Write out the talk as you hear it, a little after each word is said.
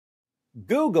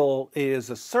Google is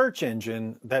a search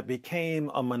engine that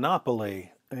became a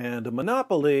monopoly, and a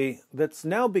monopoly that's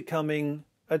now becoming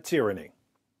a tyranny.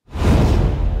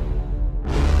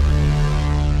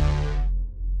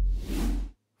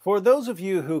 For those of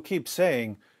you who keep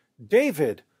saying,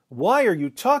 David, why are you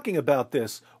talking about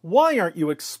this? Why aren't you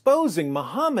exposing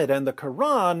Muhammad and the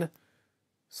Quran?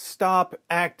 Stop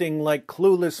acting like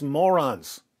clueless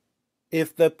morons.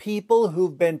 If the people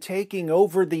who've been taking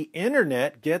over the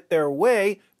internet get their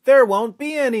way, there won't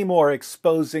be any more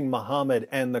exposing Muhammad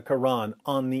and the Quran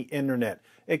on the internet.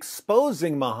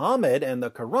 Exposing Muhammad and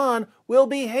the Quran will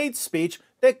be hate speech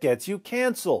that gets you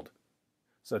canceled.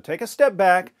 So take a step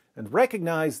back and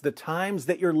recognize the times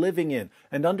that you're living in,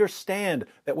 and understand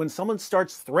that when someone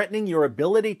starts threatening your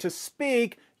ability to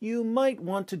speak, you might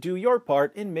want to do your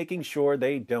part in making sure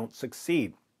they don't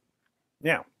succeed.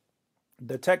 Now,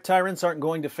 the tech tyrants aren't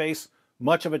going to face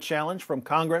much of a challenge from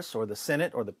Congress or the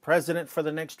Senate or the President for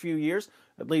the next few years,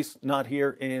 at least not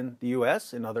here in the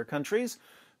US. In other countries,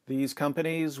 these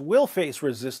companies will face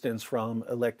resistance from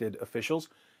elected officials.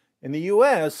 In the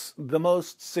US, the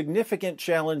most significant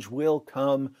challenge will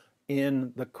come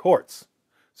in the courts.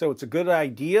 So it's a good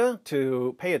idea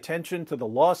to pay attention to the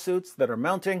lawsuits that are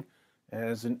mounting.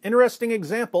 As an interesting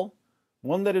example,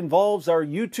 one that involves our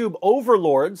YouTube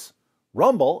overlords,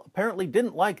 Rumble apparently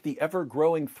didn't like the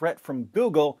ever-growing threat from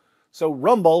Google, so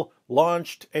Rumble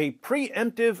launched a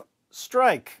preemptive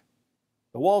strike.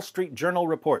 The Wall Street Journal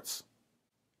reports.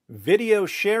 Video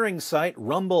sharing site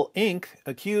Rumble Inc.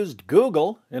 accused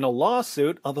Google in a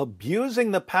lawsuit of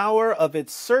abusing the power of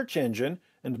its search engine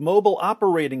and mobile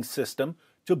operating system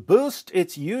to boost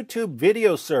its YouTube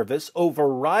video service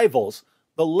over rivals,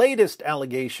 the latest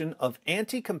allegation of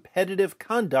anti-competitive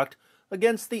conduct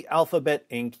against the Alphabet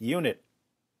Inc. unit.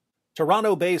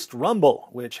 Toronto-based Rumble,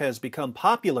 which has become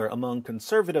popular among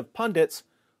conservative pundits,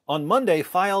 on Monday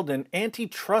filed an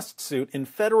antitrust suit in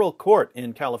federal court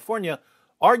in California,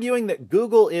 arguing that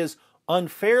Google is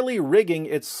unfairly rigging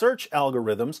its search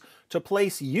algorithms to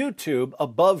place YouTube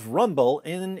above Rumble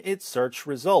in its search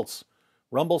results.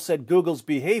 Rumble said Google's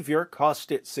behavior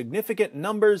cost it significant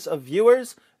numbers of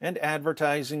viewers and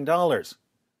advertising dollars.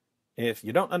 If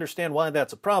you don't understand why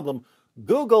that's a problem,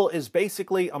 Google is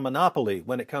basically a monopoly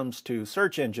when it comes to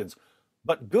search engines.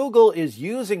 But Google is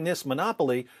using this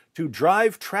monopoly to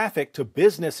drive traffic to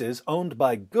businesses owned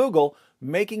by Google,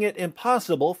 making it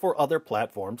impossible for other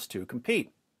platforms to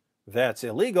compete. That's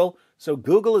illegal, so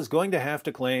Google is going to have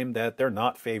to claim that they're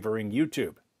not favoring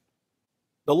YouTube.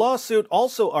 The lawsuit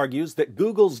also argues that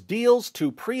Google's deals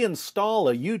to pre-install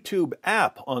a YouTube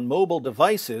app on mobile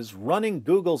devices running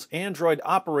Google's Android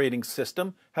operating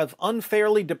system have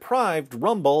unfairly deprived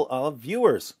Rumble of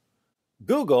viewers.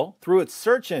 Google, through its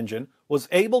search engine, was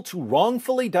able to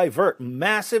wrongfully divert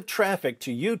massive traffic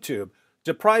to YouTube,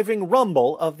 depriving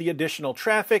Rumble of the additional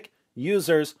traffic,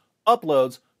 users,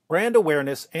 uploads, brand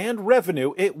awareness, and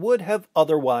revenue it would have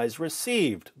otherwise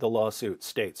received, the lawsuit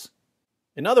states.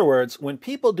 In other words, when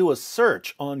people do a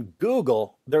search on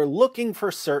Google, they're looking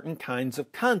for certain kinds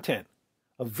of content.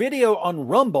 A video on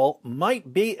Rumble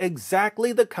might be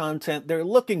exactly the content they're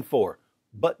looking for,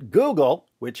 but Google,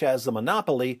 which has the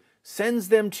monopoly, sends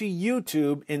them to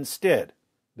YouTube instead.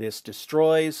 This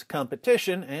destroys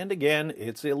competition, and again,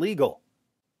 it's illegal.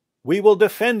 We will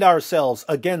defend ourselves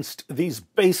against these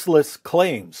baseless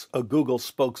claims, a Google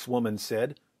spokeswoman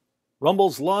said.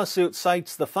 Rumble's lawsuit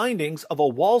cites the findings of a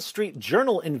Wall Street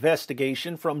Journal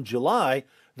investigation from July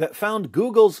that found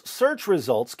Google's search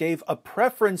results gave a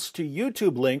preference to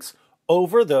YouTube links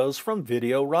over those from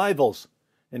video rivals.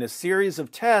 In a series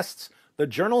of tests, the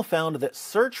journal found that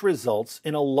search results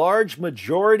in a large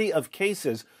majority of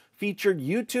cases featured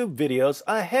YouTube videos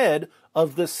ahead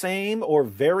of the same or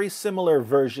very similar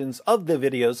versions of the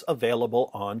videos available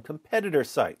on competitor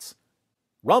sites.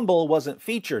 Rumble wasn't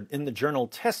featured in the journal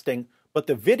testing, but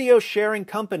the video sharing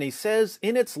company says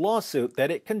in its lawsuit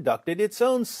that it conducted its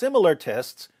own similar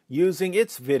tests using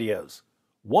its videos.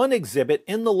 One exhibit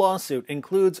in the lawsuit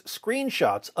includes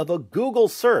screenshots of a Google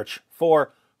search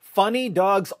for funny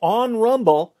dogs on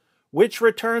Rumble, which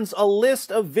returns a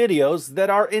list of videos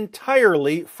that are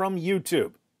entirely from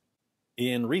YouTube.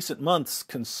 In recent months,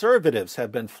 conservatives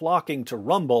have been flocking to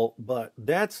Rumble, but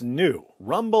that's new.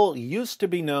 Rumble used to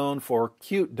be known for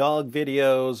cute dog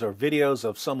videos or videos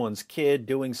of someone's kid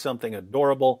doing something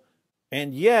adorable.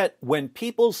 And yet, when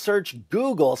people search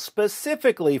Google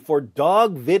specifically for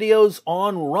dog videos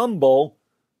on Rumble,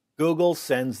 Google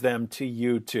sends them to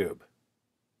YouTube.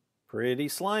 Pretty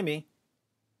slimy.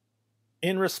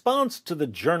 In response to the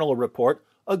journal report,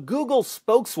 a Google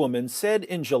spokeswoman said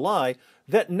in July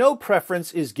that no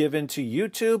preference is given to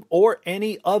YouTube or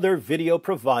any other video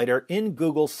provider in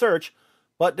Google search,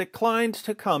 but declined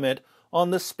to comment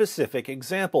on the specific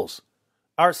examples.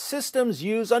 Our systems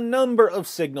use a number of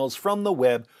signals from the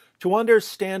web to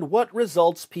understand what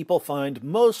results people find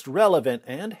most relevant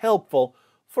and helpful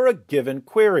for a given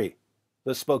query,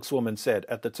 the spokeswoman said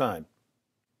at the time.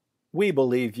 We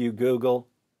believe you, Google.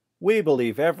 We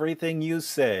believe everything you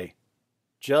say,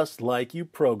 just like you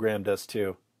programmed us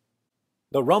to.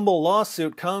 The Rumble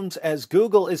lawsuit comes as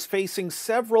Google is facing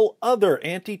several other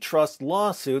antitrust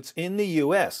lawsuits in the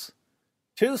U.S.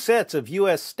 Two sets of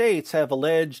U.S. states have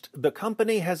alleged the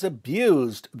company has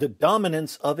abused the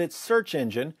dominance of its search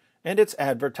engine and its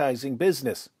advertising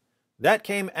business. That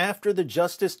came after the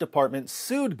Justice Department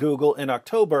sued Google in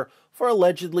October for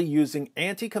allegedly using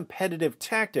anti-competitive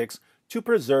tactics to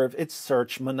preserve its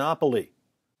search monopoly.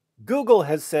 Google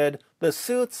has said the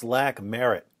suits lack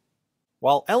merit.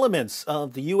 While elements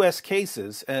of the U.S.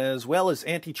 cases, as well as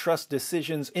antitrust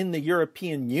decisions in the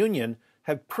European Union,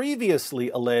 have previously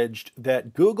alleged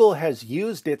that Google has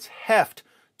used its heft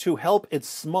to help its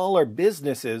smaller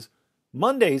businesses,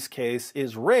 Monday's case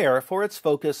is rare for its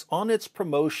focus on its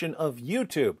promotion of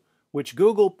YouTube, which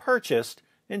Google purchased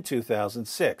in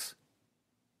 2006.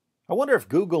 I wonder if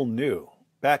Google knew,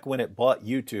 back when it bought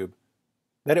YouTube,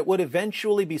 that it would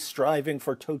eventually be striving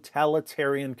for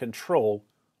totalitarian control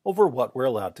over what we're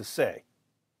allowed to say.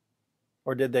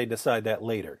 Or did they decide that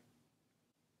later?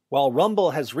 While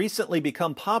Rumble has recently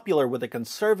become popular with a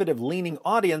conservative-leaning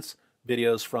audience,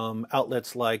 videos from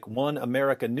outlets like One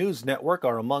America News Network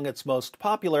are among its most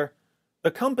popular,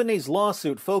 the company's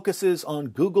lawsuit focuses on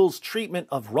Google's treatment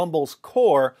of Rumble's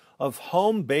core of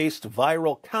home-based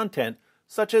viral content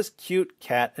such as cute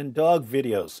cat and dog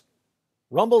videos.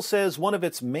 Rumble says one of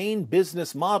its main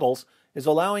business models is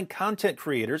allowing content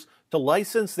creators to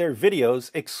license their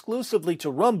videos exclusively to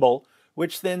Rumble,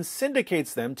 which then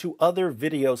syndicates them to other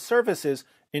video services,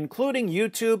 including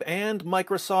YouTube and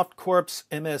Microsoft Corp's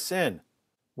MSN.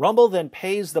 Rumble then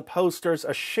pays the posters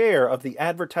a share of the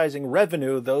advertising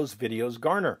revenue those videos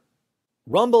garner.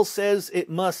 Rumble says it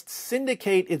must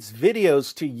syndicate its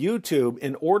videos to YouTube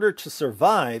in order to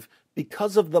survive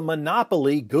because of the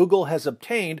monopoly Google has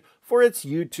obtained for its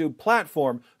YouTube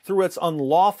platform through its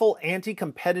unlawful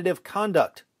anti-competitive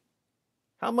conduct.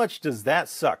 How much does that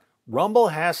suck? Rumble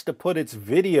has to put its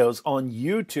videos on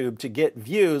YouTube to get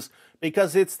views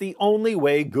because it's the only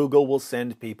way Google will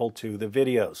send people to the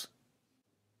videos.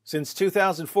 Since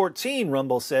 2014,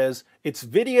 Rumble says, its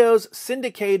videos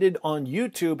syndicated on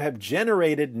YouTube have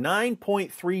generated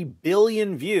 9.3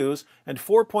 billion views and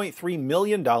 $4.3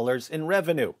 million in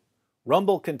revenue.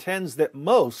 Rumble contends that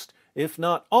most, if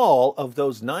not all, of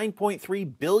those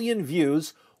 9.3 billion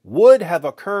views would have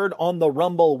occurred on the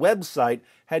Rumble website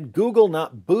had Google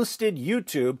not boosted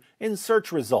YouTube in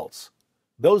search results.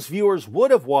 Those viewers would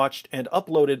have watched and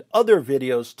uploaded other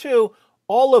videos too,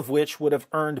 all of which would have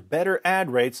earned better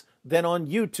ad rates than on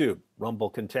YouTube,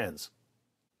 Rumble contends.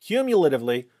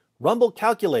 Cumulatively, Rumble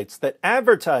calculates that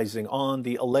advertising on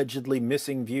the allegedly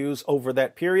missing views over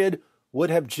that period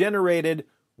would have generated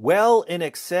well in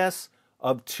excess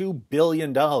of $2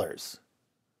 billion.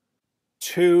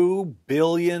 $2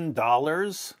 billion?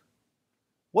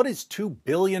 What is $2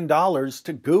 billion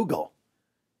to Google?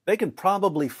 They can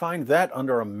probably find that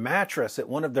under a mattress at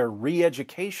one of their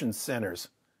re-education centers.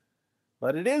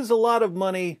 But it is a lot of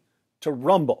money to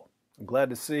Rumble. I'm glad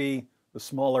to see the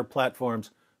smaller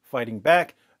platforms fighting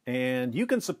back, and you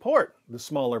can support the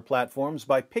smaller platforms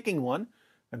by picking one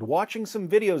and watching some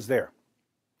videos there.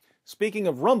 Speaking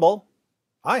of Rumble,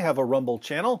 I have a Rumble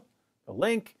channel. The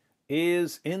link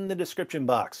is in the description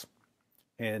box.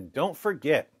 And don't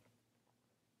forget,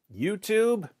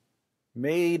 YouTube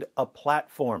made a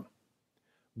platform,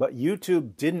 but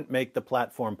YouTube didn't make the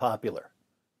platform popular.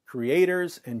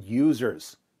 Creators and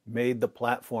users made the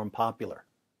platform popular.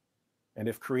 And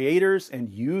if creators and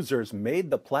users made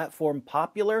the platform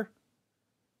popular,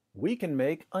 we can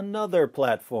make another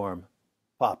platform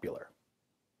popular.